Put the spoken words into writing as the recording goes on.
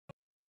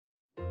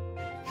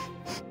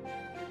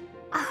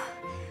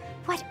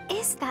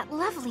is that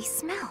lovely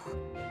smell?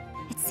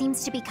 It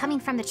seems to be coming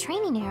from the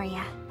training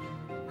area.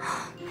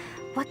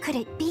 What could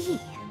it be?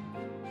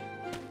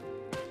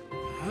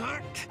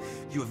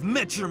 You have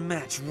met your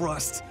match,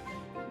 Rust.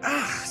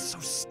 Ah, so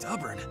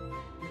stubborn.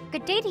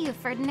 Good day to you,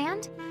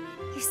 Ferdinand.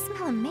 You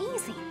smell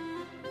amazing.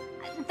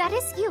 That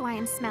is you I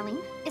am smelling,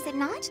 is it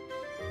not?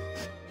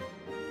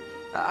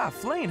 Ah,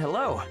 Flayn,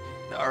 hello.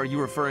 Are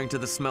you referring to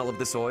the smell of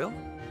this oil?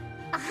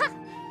 Aha!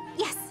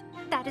 Yes,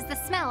 that is the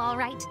smell, all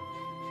right.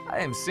 I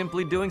am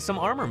simply doing some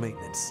armor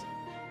maintenance.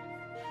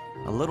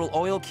 A little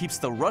oil keeps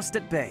the rust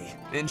at bay,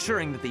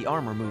 ensuring that the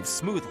armor moves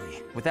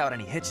smoothly, without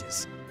any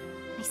hitches.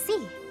 I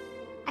see.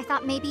 I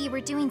thought maybe you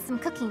were doing some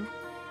cooking.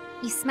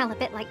 You smell a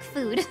bit like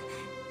food.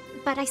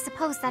 But I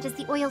suppose that is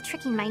the oil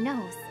tricking my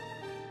nose.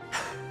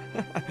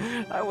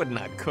 I would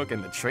not cook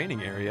in the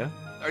training area.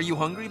 Are you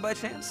hungry by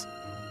chance?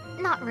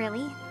 Not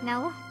really,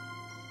 no.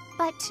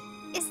 But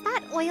is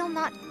that oil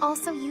not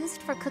also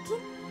used for cooking?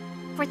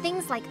 For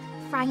things like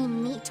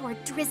frying meat or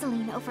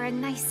drizzling over a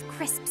nice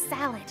crisp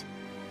salad?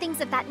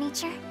 Things of that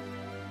nature?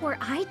 Were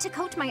I to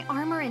coat my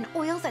armor in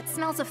oil that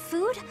smells of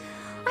food,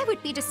 I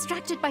would be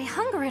distracted by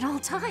hunger at all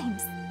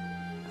times.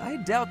 I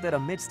doubt that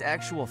amidst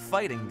actual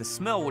fighting, the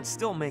smell would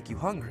still make you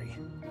hungry.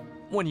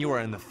 When you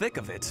are in the thick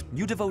of it,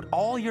 you devote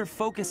all your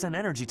focus and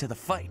energy to the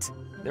fight.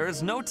 There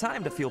is no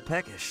time to feel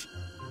peckish.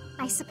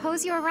 I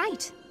suppose you're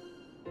right.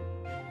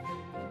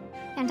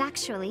 And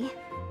actually,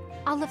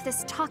 all of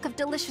this talk of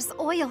delicious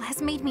oil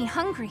has made me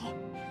hungry.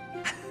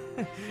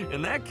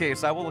 In that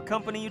case, I will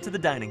accompany you to the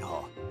dining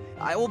hall.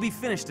 I will be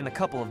finished in a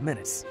couple of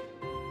minutes.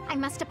 I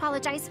must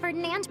apologize,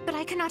 Ferdinand, but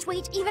I cannot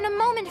wait even a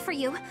moment for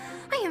you.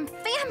 I am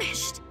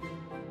famished.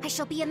 I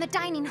shall be in the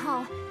dining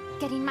hall,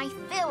 getting my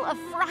fill of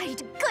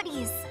fried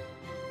goodies.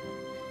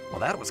 Well,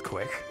 that was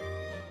quick.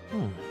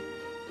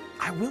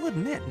 I will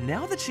admit,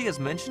 now that she has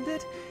mentioned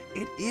it,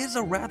 it is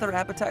a rather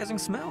appetizing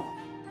smell.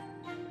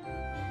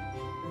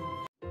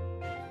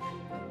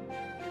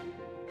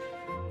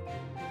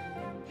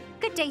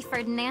 Good day,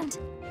 Ferdinand.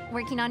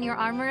 Working on your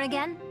armor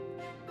again?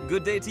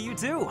 Good day to you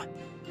too.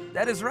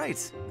 That is right.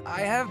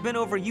 I have been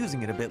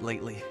overusing it a bit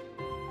lately.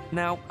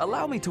 Now,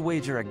 allow me to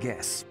wager a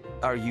guess.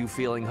 Are you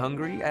feeling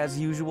hungry as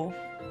usual?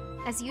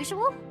 As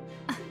usual?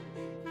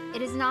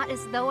 It is not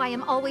as though I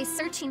am always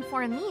searching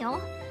for a meal.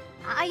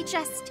 I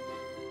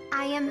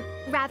am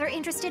rather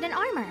interested in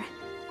armor.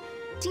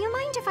 Do you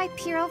mind if I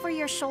peer over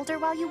your shoulder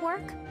while you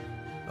work?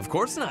 Of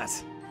course not.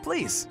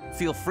 Please,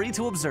 feel free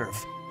to observe.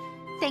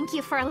 Thank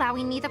you for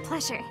allowing me the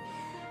pleasure.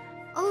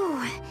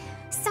 Oh,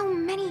 so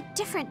many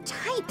different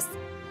types.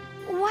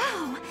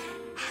 Wow!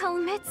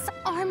 Helmets,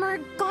 armor,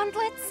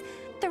 gauntlets.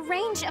 The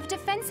range of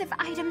defensive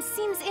items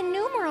seems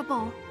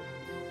innumerable.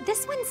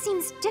 This one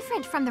seems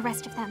different from the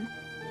rest of them.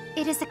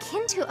 It is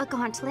akin to a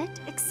gauntlet,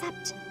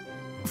 except...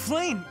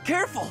 Flayn,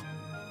 careful!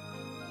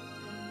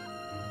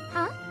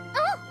 Huh?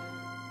 Oh!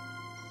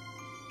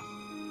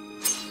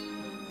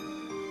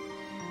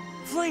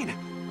 Flayn,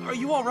 are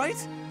you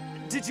alright?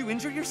 Did you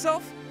injure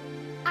yourself?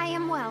 I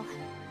am well.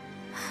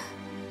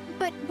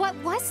 But what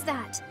was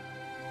that?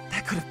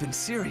 That could have been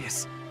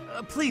serious.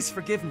 Please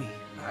forgive me.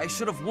 I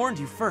should have warned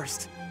you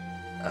first.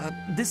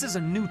 This is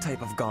a new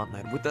type of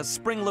gauntlet with a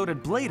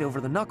spring-loaded blade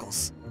over the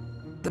knuckles.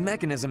 The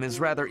mechanism is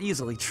rather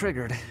easily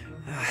triggered.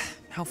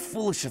 How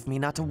foolish of me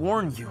not to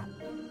warn you.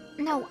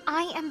 No,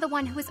 I am the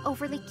one who was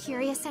overly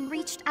curious and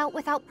reached out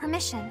without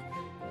permission.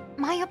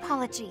 My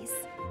apologies.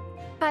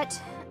 But,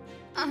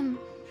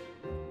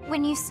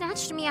 when you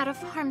snatched me out of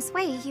harm's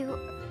way,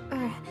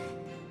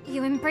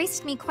 you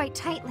embraced me quite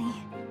tightly.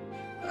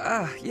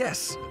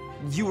 Yes.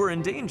 You were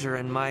in danger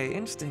and my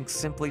instincts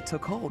simply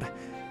took hold.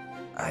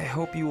 I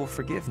hope you will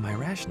forgive my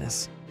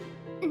rashness.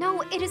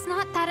 No, it is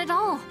not that at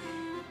all.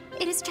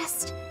 It is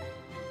just...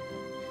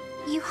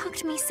 you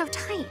hugged me so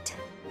tight.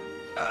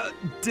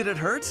 Did it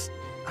hurt?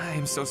 I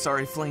am so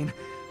sorry, Flayn.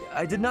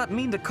 I did not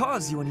mean to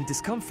cause you any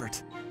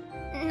discomfort.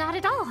 Not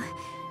at all.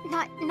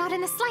 Not in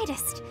the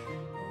slightest.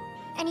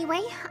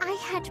 Anyway, I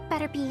had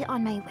better be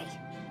on my way.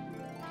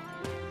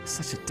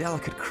 Such a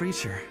delicate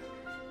creature.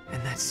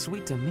 And that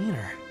sweet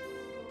demeanor.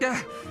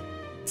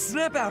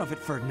 Snap out of it,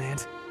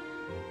 Ferdinand.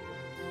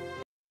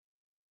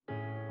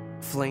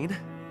 Flayn,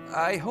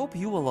 I hope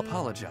you will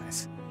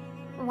apologize.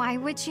 Why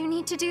would you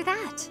need to do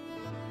that?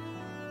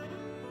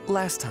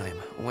 Last time,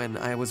 when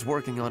I was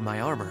working on my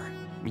armor,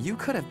 you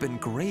could have been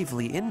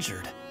gravely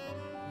injured.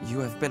 You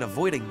have been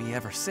avoiding me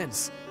ever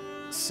since,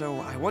 so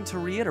I want to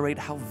reiterate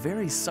how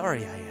very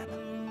sorry I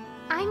am.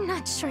 I'm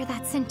not sure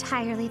that's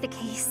entirely the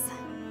case.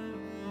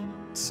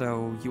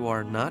 So you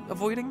are not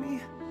avoiding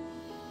me?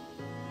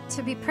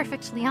 To be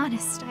perfectly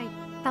honest, I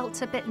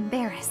felt a bit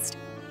embarrassed.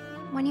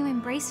 When you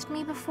embraced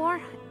me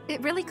before,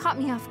 it really caught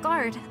me off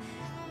guard.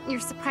 You're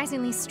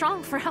surprisingly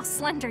strong for how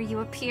slender you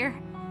appear.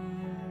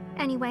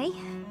 Anyway,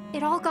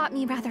 it all got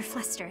me rather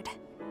flustered.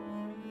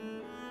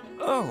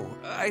 Oh,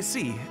 I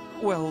see.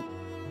 Well,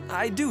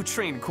 I do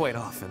train quite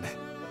often.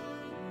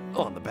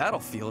 On the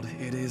battlefield,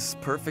 it is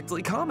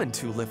perfectly common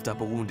to lift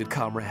up a wounded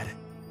comrade.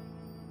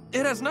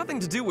 It has nothing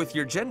to do with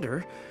your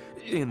gender.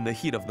 In the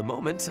heat of the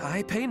moment,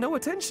 I pay no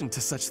attention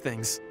to such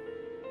things.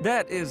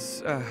 That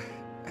is,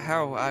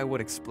 how I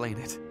would explain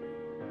it.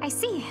 I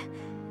see.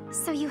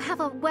 So you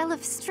have a well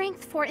of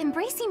strength for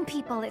embracing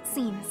people, it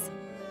seems.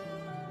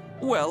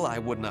 Well, I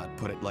would not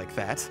put it like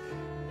that.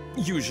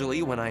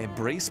 Usually, when I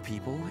embrace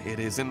people, it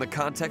is in the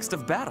context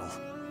of battle.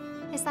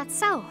 Is that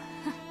so?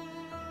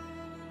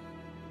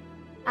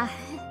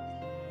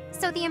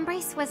 So the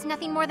embrace was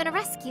nothing more than a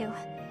rescue.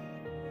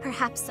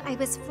 Perhaps I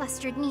was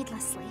flustered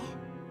needlessly.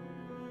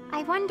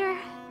 I wonder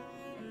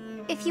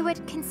if you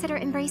would consider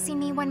embracing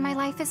me when my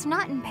life is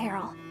not in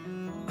peril.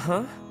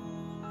 Huh?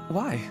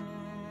 Why?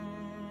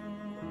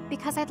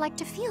 Because I'd like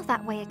to feel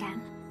that way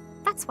again.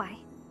 That's why.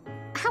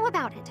 How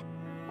about it?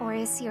 Or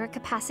is your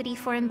capacity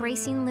for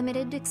embracing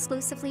limited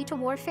exclusively to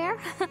warfare?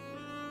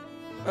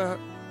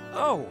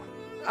 Oh,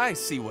 I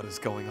see what is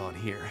going on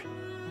here.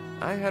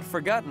 I had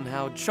forgotten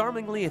how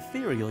charmingly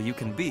ethereal you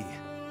can be.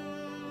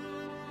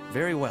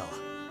 Very well.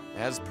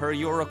 As per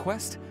your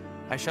request,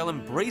 I shall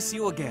embrace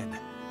you again.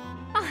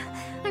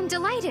 I'm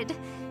delighted.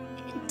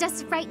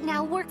 Does right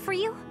now work for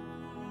you?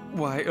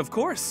 Why, of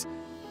course.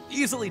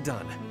 Easily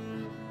done.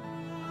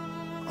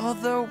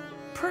 Although,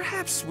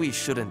 perhaps we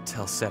shouldn't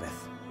tell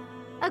Seteth.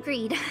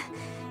 Agreed.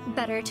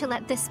 Better to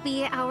let this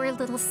be our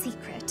little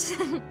secret.